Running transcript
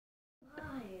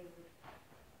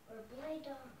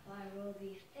DarkFire will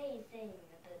be facing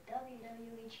the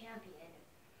WWE Champion,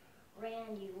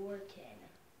 Randy Orton.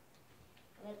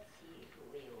 Let's see who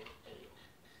we will face.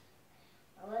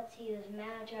 Now let's see this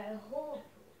match. I hope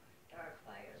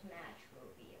DarkFire's match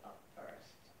will be up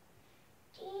first.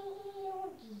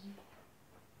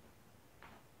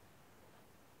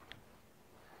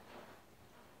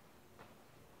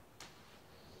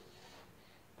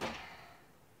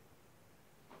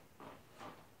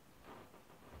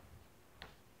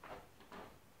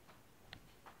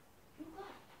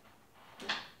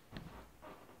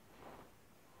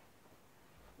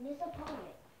 His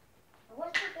opponent.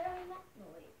 What's the very match? No,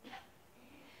 wait.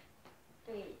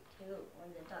 3, 2,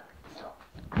 1, the duck. Stop.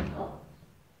 Oh.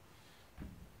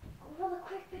 Another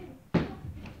quick pin.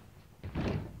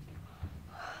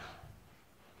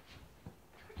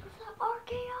 What's that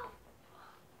RKO?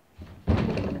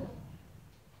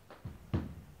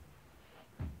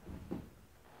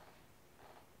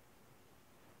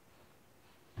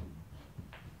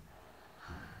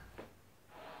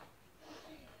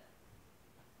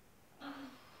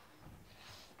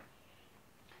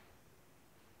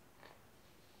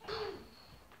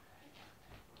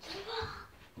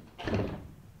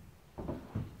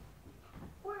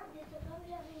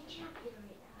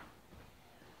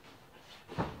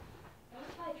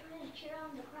 Cheer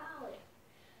on the crowd.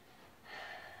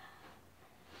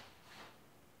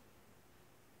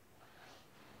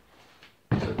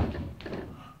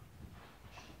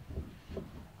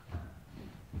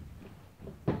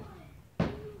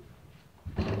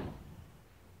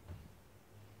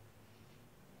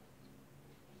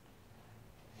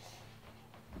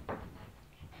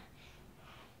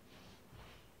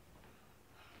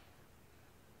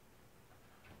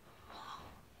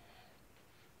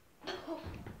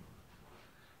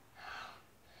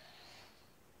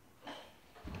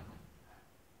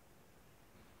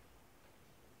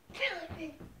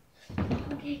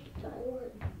 Okay, try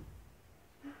Orton.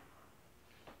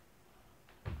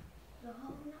 No,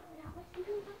 what's he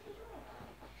doing?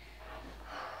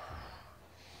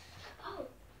 Oh,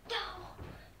 no!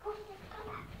 Orton, come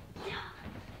back!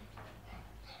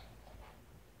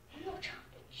 No,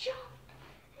 jump!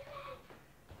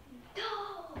 No!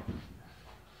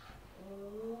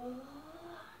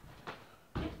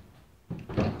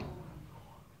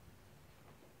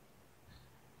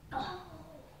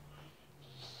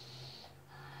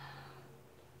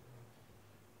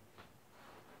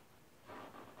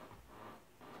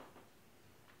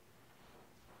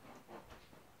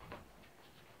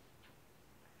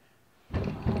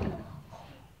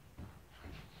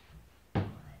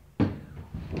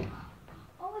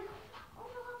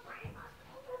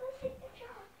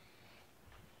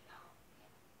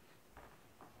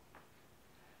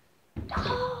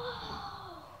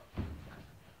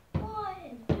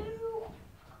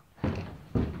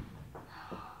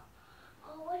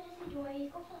 He's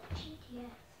going for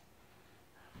GTS.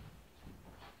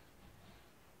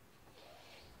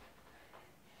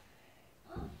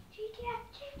 Oh, GTS.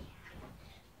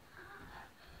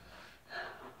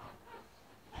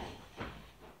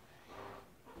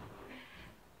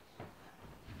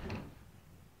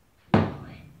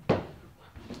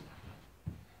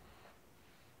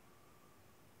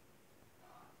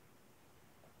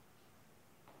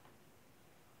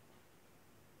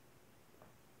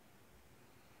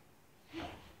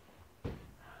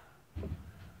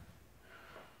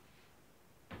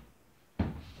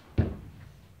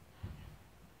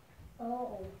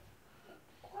 Oh,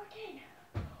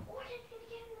 Orton's gonna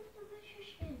get in this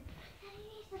position, and he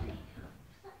needs to be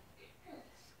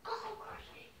skull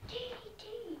crushing DDT.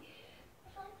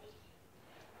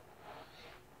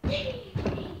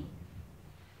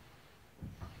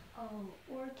 Oh,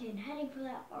 Orton heading for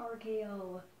that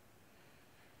RKO.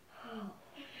 Oh,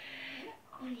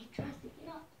 when he tries to get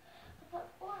up, but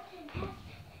Orton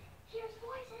hears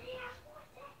voice and he has voice.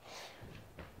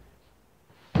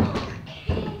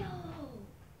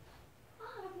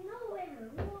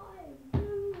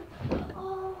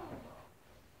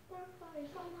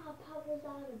 Somehow powers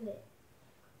out of it.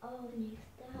 Oh, and he's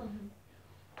down.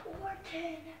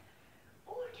 Orton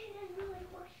is really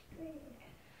frustrated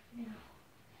now.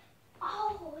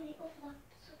 Oh, and he goes for that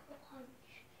super punch.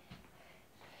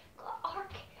 Got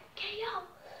RKO.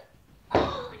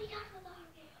 Oh, and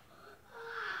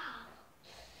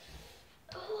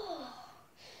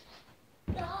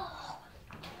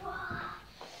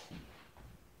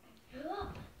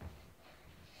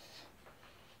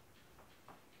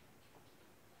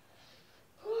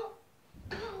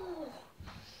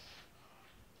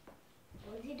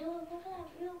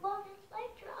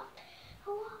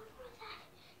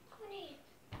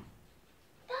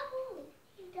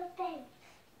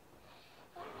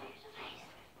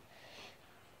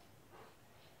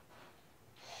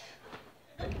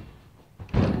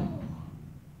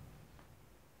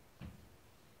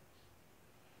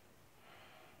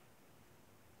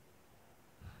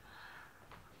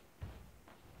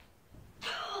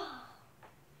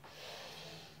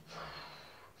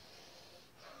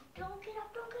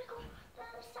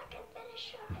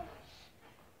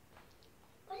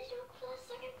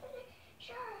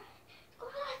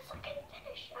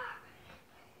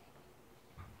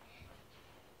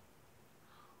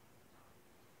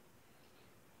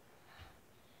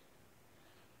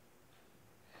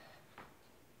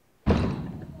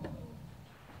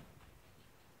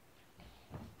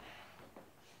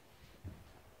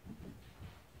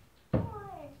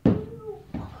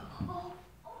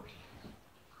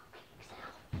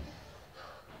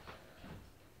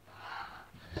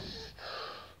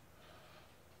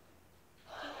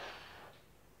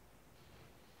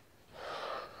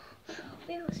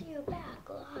we will see you back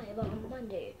live on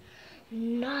Monday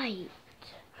night.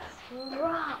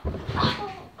 Raw.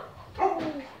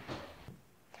 Oh.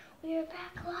 We are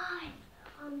back live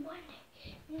on Monday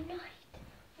night.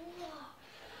 Raw.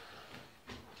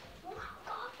 Go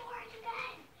for it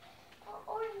again.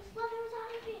 Orton slithers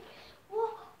out of it.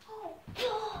 Whoa. Oh.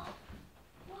 Whoa.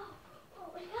 Whoa.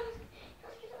 Oh, he does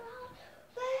get around.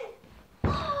 Then.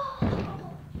 Oh.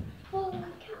 Whoa,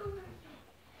 counter.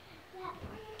 That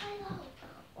right low.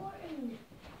 Orton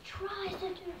tries to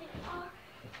do the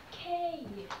RK.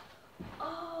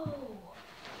 Oh.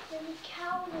 Then he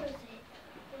counters it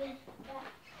with that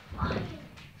iron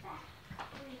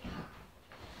backbreaker.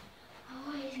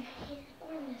 Oh, he's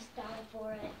Orton is down for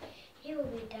it. He will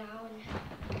be down.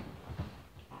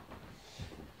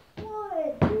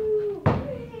 1, 2, 3.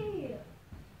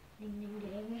 Ding, ding,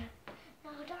 ding.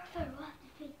 Now DarkFire will have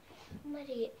to defeat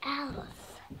Lady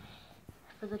Alice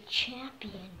for the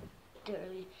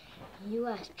the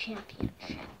U.S.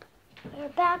 Championship. We're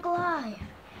back live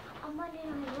on Monday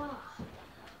Night Raw.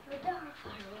 The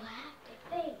DarkFire will have to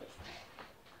face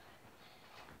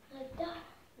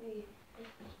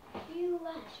the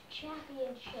U.S.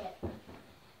 Championship.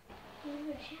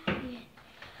 The champion,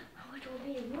 which will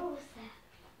be Rusev.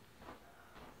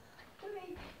 3,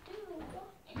 2,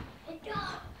 1, and go!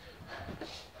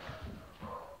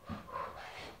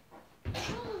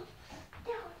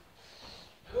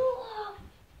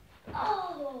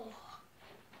 Oh!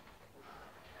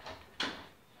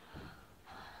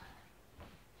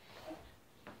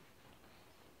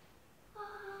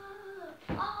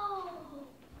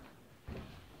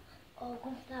 Oh,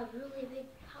 going for that really big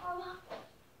power.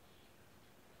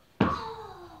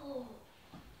 Oh!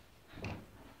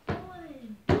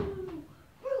 1, 2,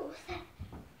 Rusev.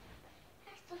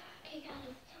 That's the kick out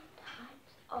of sometimes.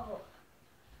 Oh.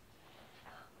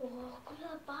 Oh, go to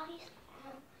the body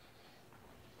slam.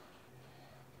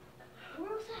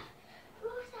 Rusev,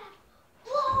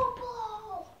 low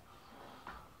blow.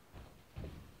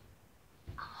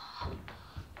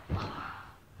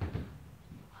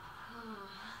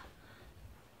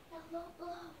 The low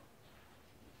blow.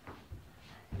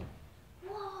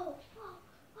 Whoa,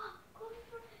 going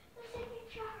for the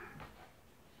signature.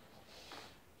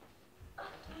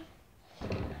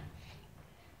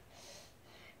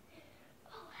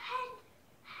 Oh, head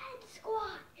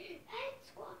squat,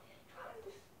 trying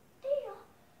to steal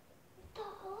the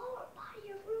lower body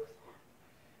of Rusev.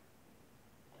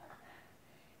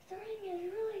 Starting is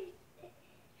really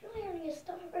hurting his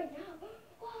stomach right now.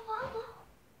 Whoa.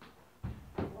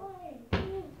 1, 2,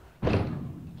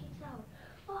 kicks out.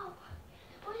 Whoa,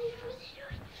 what is he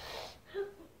doing?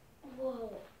 Whoa.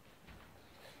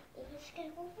 He's gonna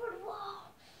go for the wall.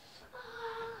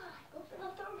 Go for the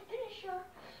third finisher.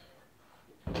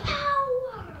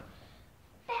 Power!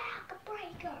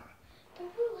 Backbreaker to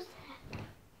Rusev.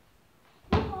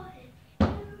 1, 2,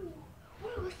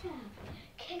 Rusev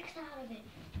kicks out of it.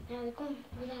 Now they're going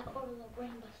for that overload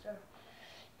brainbuster.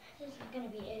 This is gonna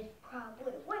be a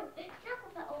problem. Wait, not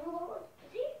with that overload.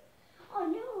 See? Oh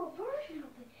no, a version of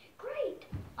it. Great.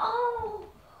 Oh,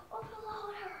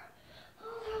 overloader.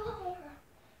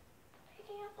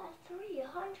 Picking up that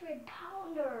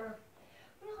 300-pounder.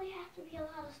 Really has to be a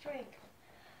lot of strength.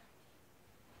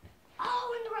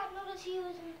 Oh, and the ref noticed he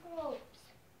was in the ropes.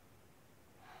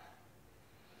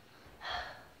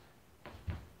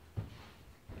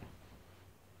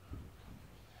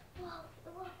 Whoa.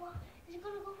 Is he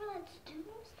gonna go for that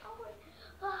tombstone?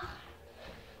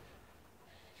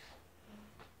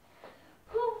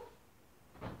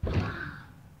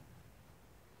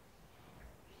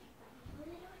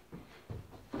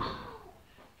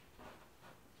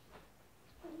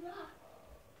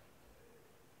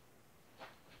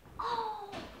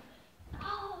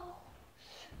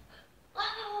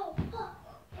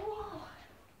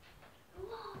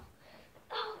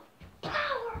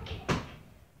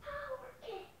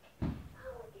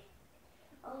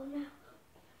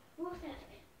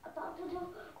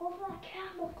 Go for that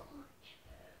camel clutch.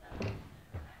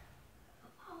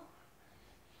 Oh.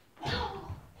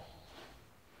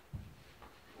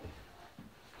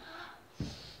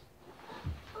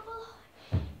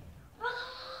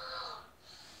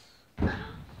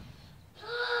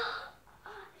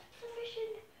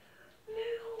 Submission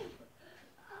move.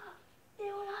 They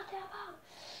will not tap out.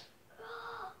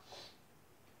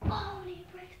 Oh, and he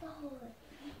breaks the hold.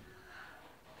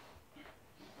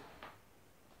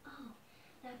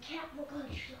 That camel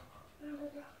clutch. Remember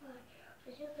DarkFire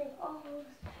was using all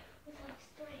with like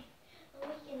strength to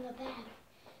weaken the back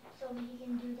so he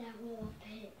can do that roll up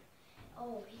pin.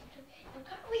 Oh, he's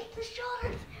gonna weaken the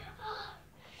shoulders.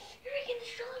 You're weakening the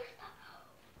shoulders now.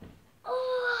 Oh.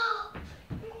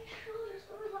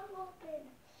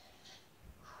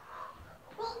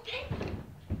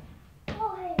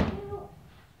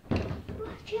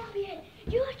 champion.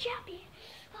 You're a champion.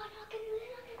 Oh, not gonna do it.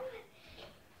 Not gonna do it.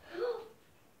 Oh,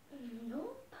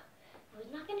 nope.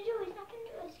 He's not gonna do it. He's not gonna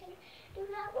do it. He's gonna do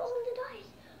that rolling the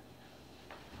dice.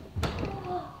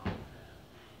 Oh.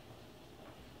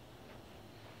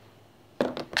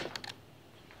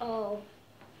 Oh.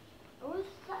 Was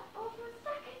that over a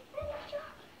second finisher?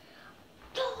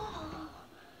 Oh.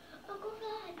 Oh, go for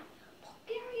that.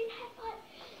 Bulgarian headbutt.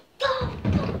 Oh,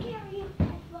 Bulgarian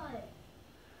headbutt.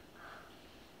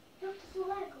 You have to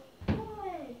select 1,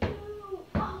 2,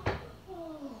 oh.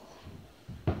 Oh.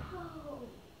 Oh.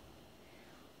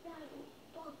 That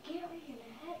Bulgarian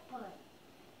headbutt.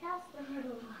 That's the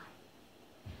hurdle line.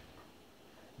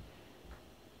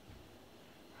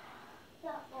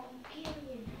 That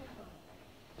Bulgarian headbutt.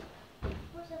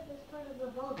 What's that this part of the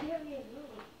Bulgarian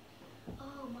movie?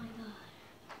 Oh my god.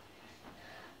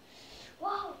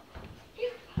 Whoa!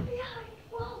 You're from behind!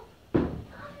 Whoa! Oh,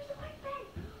 there's the white thing!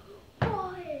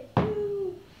 1,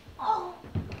 2, oh!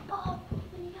 Oh!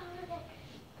 When you got rid of it.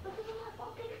 Look at the left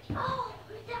ball bigger. Oh!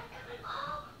 That's coming! Oh!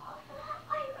 Oh, for that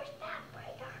Irish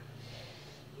backbreaker!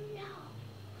 No!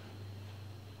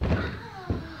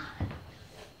 Ah!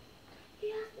 He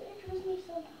has to interest me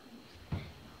sometimes.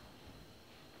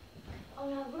 Oh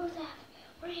no, Rusev!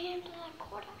 Bring him to that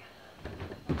corner!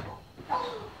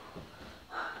 Oh!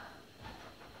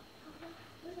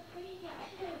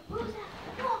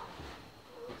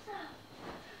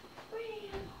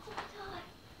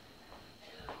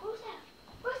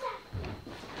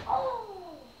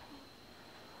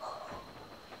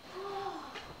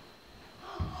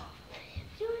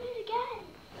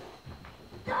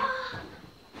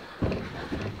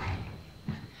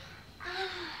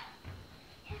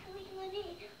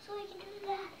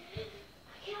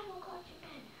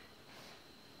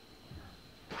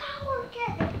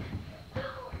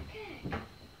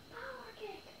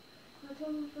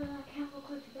 For that camel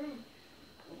clutch again.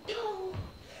 Oh!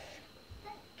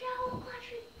 That camel clutch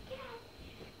again.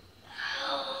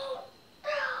 Oh! Oh!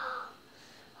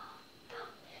 Oh!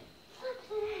 Flips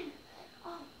it in.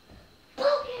 Oh!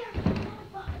 Bulgarian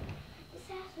headbutt. This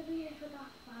has to be it for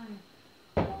DarkFire.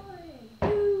 1,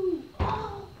 2.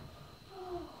 Oh!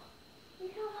 Oh! You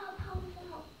know how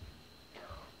powerful.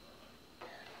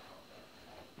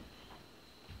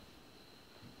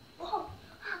 Oh!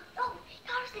 Oh! He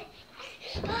got it.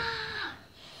 Ah!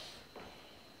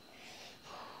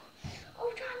 Oh,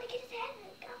 trying to get his head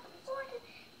got the floor to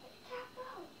tap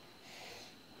out.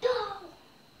 Oh!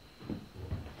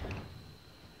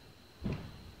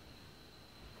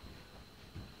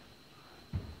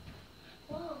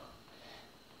 Whoa.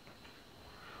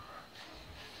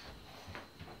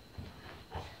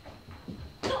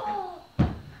 Oh!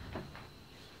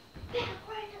 Back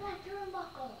right to that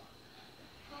turnbuckle.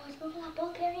 Oh, he's going for that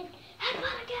Bulgarian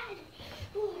headbutt again.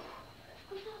 Ooh.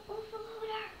 What's that both over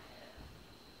there?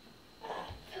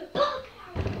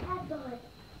 Bulgarian headbutt.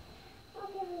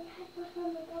 Bulgarian headbutt from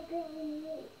the Bulgarian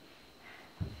knee.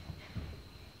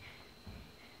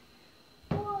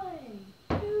 1,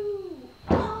 2.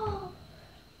 Oh!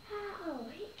 How?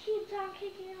 He keeps on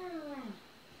kicking out of that.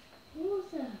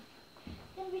 Rusev.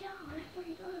 Gonna be down right before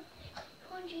he does.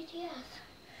 One GTS.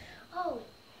 Oh.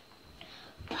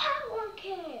 Power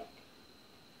kick.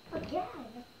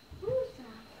 Again.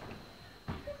 Rusev. I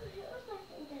feel like it was like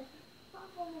the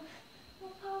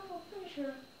more powerful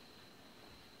finisher.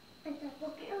 Like that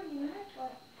Bulgarian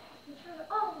headbutt.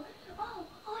 Oh, oh,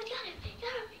 oh, he got it,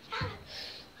 got it, got it.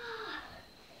 Ah,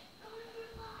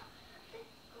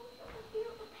 going for the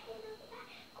beautiful pain in the back.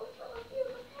 Going for the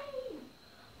beautiful pain.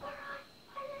 Alright,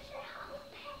 I just say how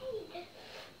pain.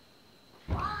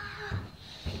 Ah,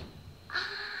 ah,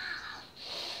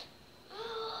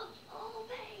 oh,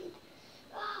 pain.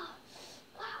 Ah,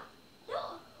 ah, no,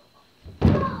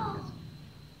 no.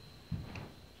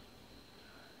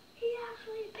 He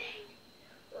actually banged.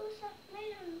 Rusev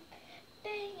made him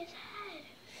bang his head.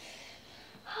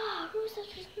 Ah, Rusev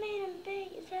just made him bang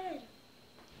his head.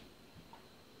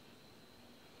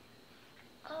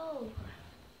 Oh.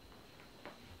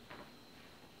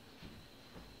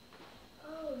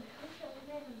 Oh, Rusev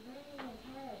made him bang his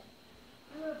head.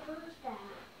 He reversed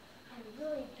that. A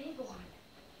really big one.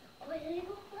 Wait, did he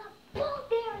go for that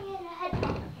Bulgarian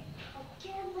headbutt?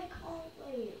 Again, like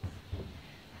always.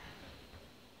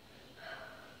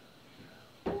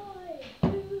 1,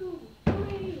 2,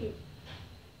 3.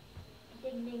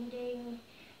 Ding, ding, ding.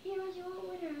 Here is your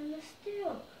winner and the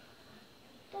still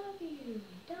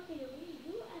WWE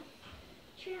US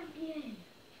Champion,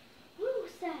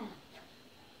 Rusev.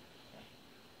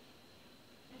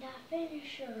 That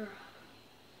finisher.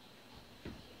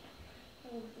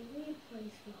 Oh, the replay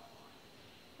slow.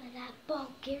 And that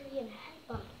Bulgarian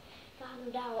headbutt.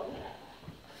 him down.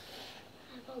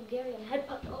 I Bulgarian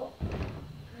headbutt. Oh,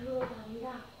 I will got him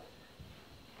down.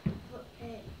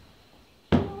 Okay.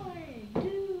 1,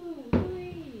 2,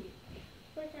 3.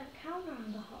 Where's that counter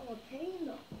on the Hall of Pain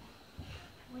though?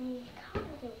 When he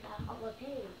counters with that Hall of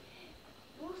Pain,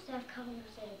 Rusev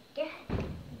counters it again.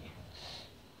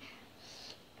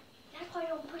 That's why I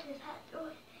don't put his hat through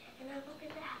it. And then look at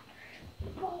that.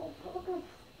 Oh, look at the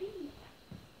speed.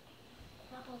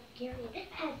 That Bulgarian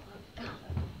headbutt got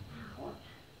him. Ow.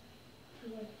 2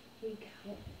 and 3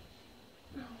 count.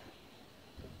 No.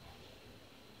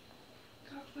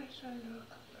 DarkFire starting to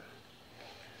recover.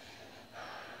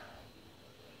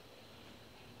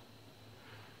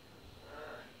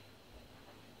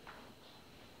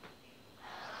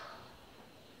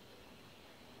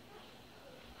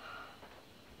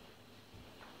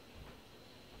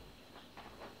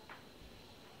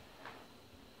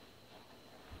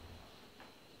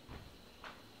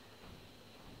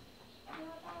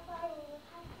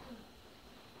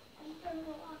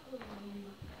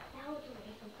 Now it's a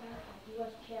race for the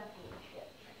U.S. Championship.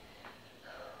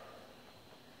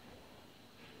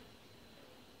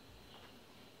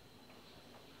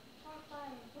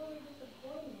 DarkFire is really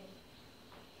disappointed.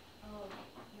 Oh,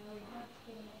 no, he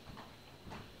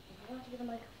wants to get a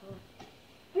microphone.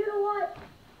 You know what?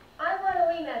 I want a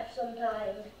rematch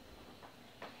sometime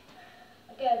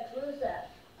against Rusev.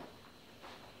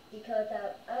 Because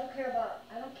I don't care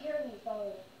if he's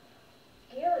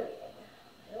Bulgarian.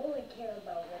 I only care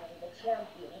about winning the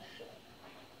championship.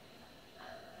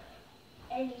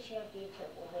 Any championship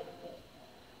will make me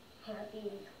happy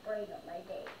and bright on my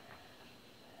day.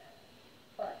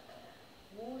 But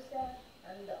Rusev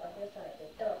on the other side, the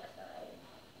dark side,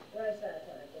 right side is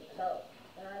going to get the belt.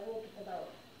 And I will get the belt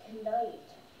tonight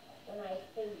when I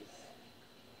face,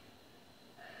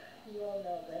 you all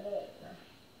know the name,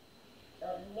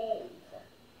 the name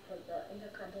for the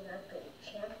Intercontinental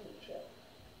Championship.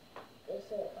 This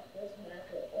match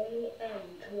will only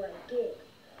end when I get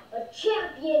a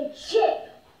championship!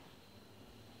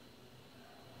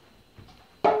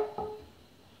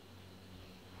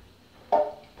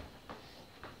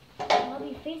 I'll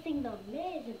be facing the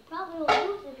Miz and probably will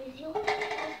lose it because he'll lose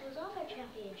his other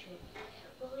championship.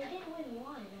 Well, he did win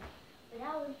one, but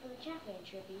that was for the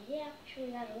championship. He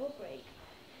actually had a rope break,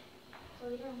 so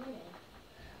he didn't win it.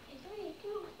 Okay, 3, 2,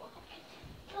 1.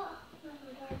 Oh,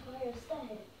 remember DarkFire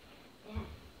said that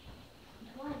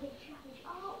he's one of the championship.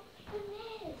 Oh, the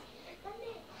Miz! The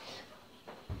Miz!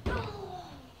 Oh!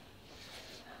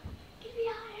 Get me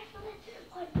out of here for this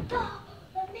one! Oh,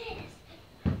 the Miz!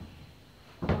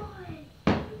 1,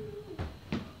 2,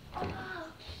 oh!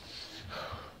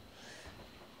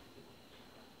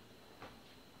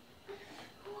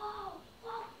 Whoa!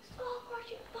 Whoa! Skull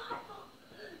crushing final!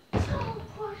 Skull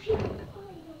crushing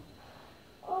final!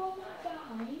 Oh my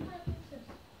God! He might lose this.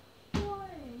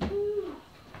 1, 2,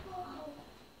 whoa!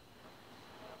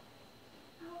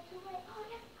 No, too late. Oh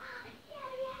yes! Ah!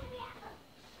 Yeah!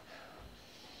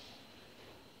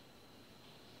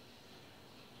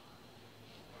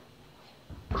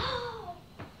 Oh!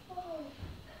 Oh!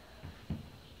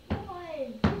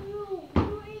 1, 2,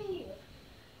 3!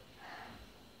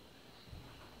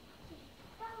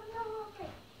 No, okay.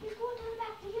 He's going to the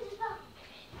back to get his belt.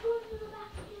 He's going to the back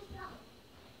to get his belt.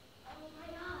 Oh my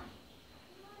God.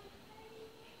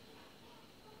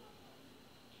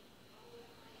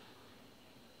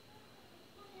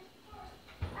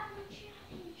 I'm the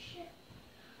championship.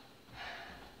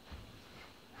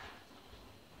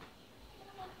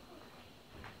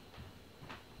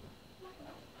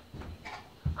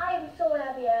 I am so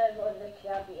happy I won the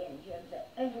championship, the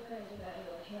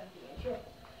Intercontinental Championship.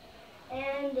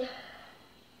 And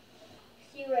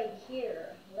see right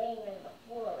here, laying on the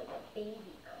floor like a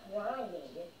baby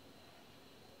crying,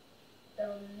 the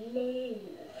Miz.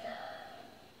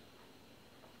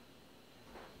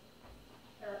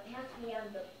 Now pass me on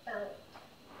the belt.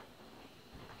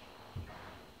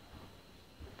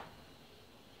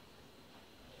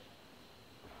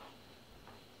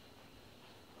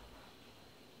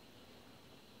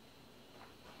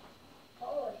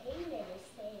 Oh, Heyman is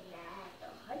saying that I have to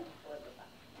hunt for the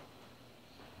belt.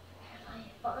 If I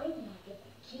find them, I get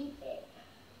to keep it.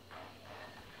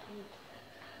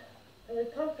 It was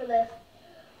comfortless.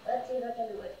 Let's see if I can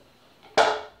do it.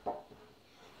 Oh,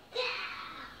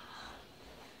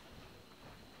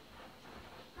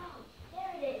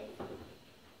 there it is.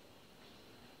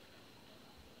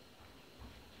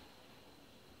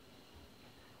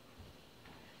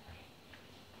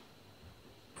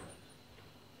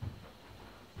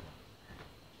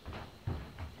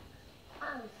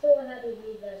 I'm so happy to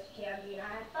be this champion. I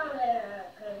found a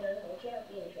Continental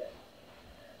Championship.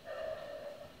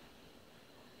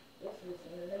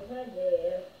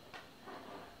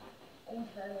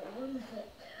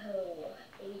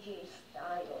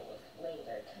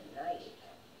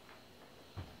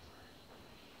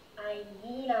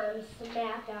 being on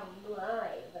SmackDown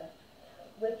Live,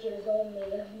 which is only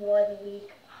 1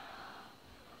 week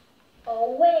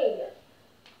away.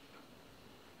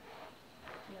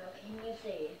 Now, can you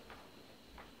say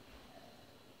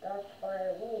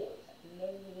DarkFire rules,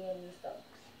 Mizian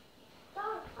sucks?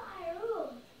 DarkFire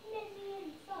rules, Mizian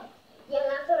sucks. Yeah,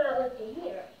 that's what I like to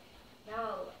hear.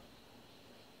 Now,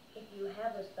 if you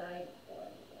have a side one,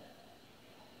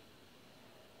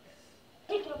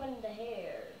 stick them in the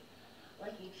hair,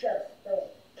 like you just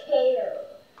don't care.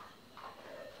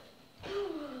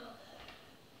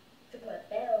 Stick my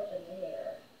bells in the hair.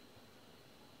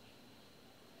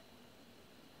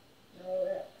 Now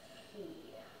let's see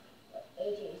what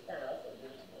AJ Styles will do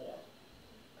to me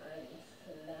on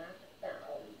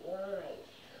SmackDown Live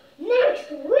next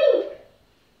week.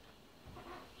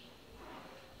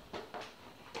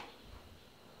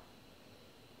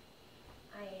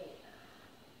 I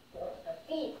will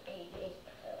defeat AJ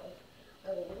Styles. I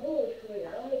will rule his career.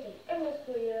 I'll make him end his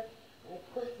career. I'll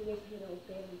bust his head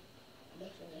open,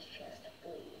 making his chest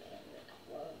bleed, and the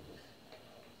lungs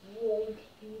won't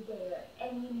be there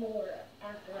anymore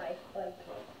after I fight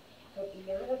him. He'll be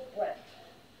out of breath.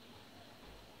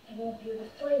 He won't be able to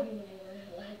fight anymore.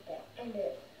 He'll have to end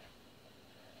his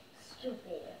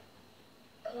stupid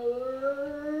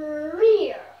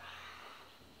career.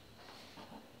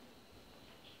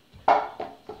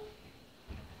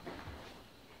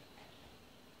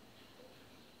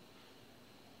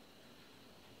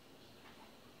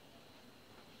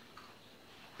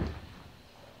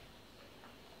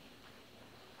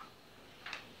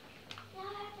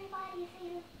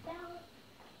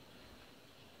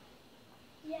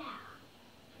 Yeah,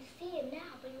 you see it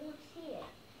now, but you won't see it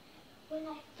when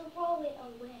I throw it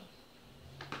away.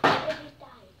 Every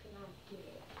time you cannot get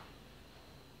it.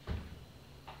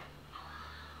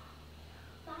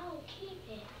 But I'll keep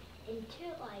it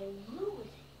until I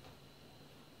lose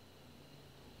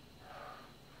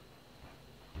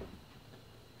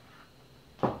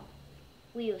it.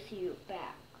 We'll see you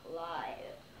back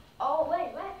live. Oh,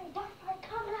 wait, DarkFire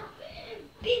coming up,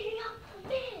 beating up the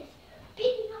Miz,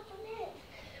 beating up the Miz.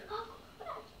 Oh,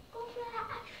 go for that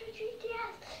extra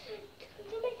GTS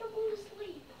to make him go to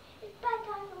sleep. It's bad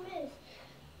time for Miz.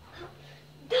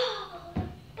 No,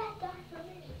 bad time for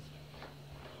Miz.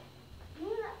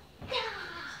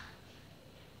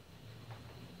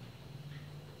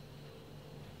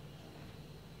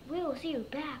 We'll see you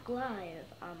back live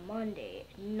on Monday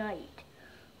night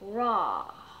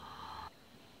Raw.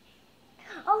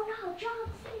 Oh no, John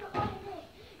Cena winning it!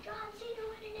 John Cena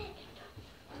winning it!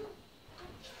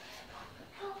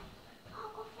 Oh, go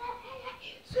for that!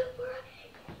 Hey, super!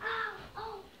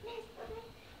 Oh, missed it!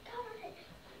 Covered it!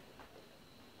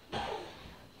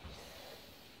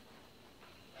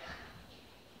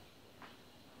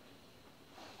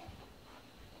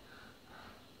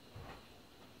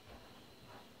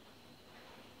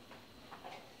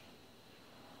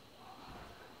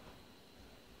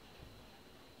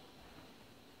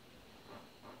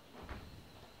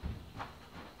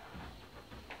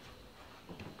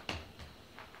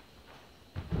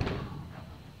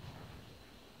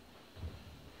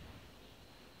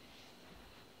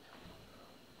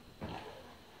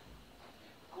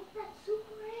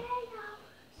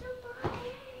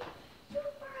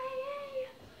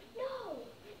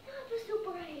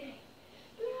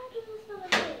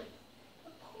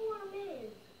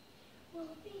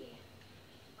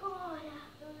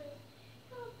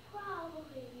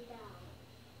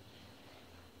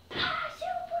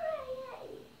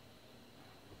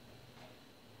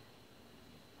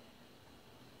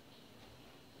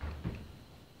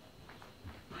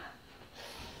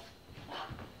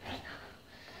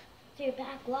 See you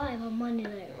back live on Monday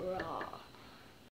Night Raw.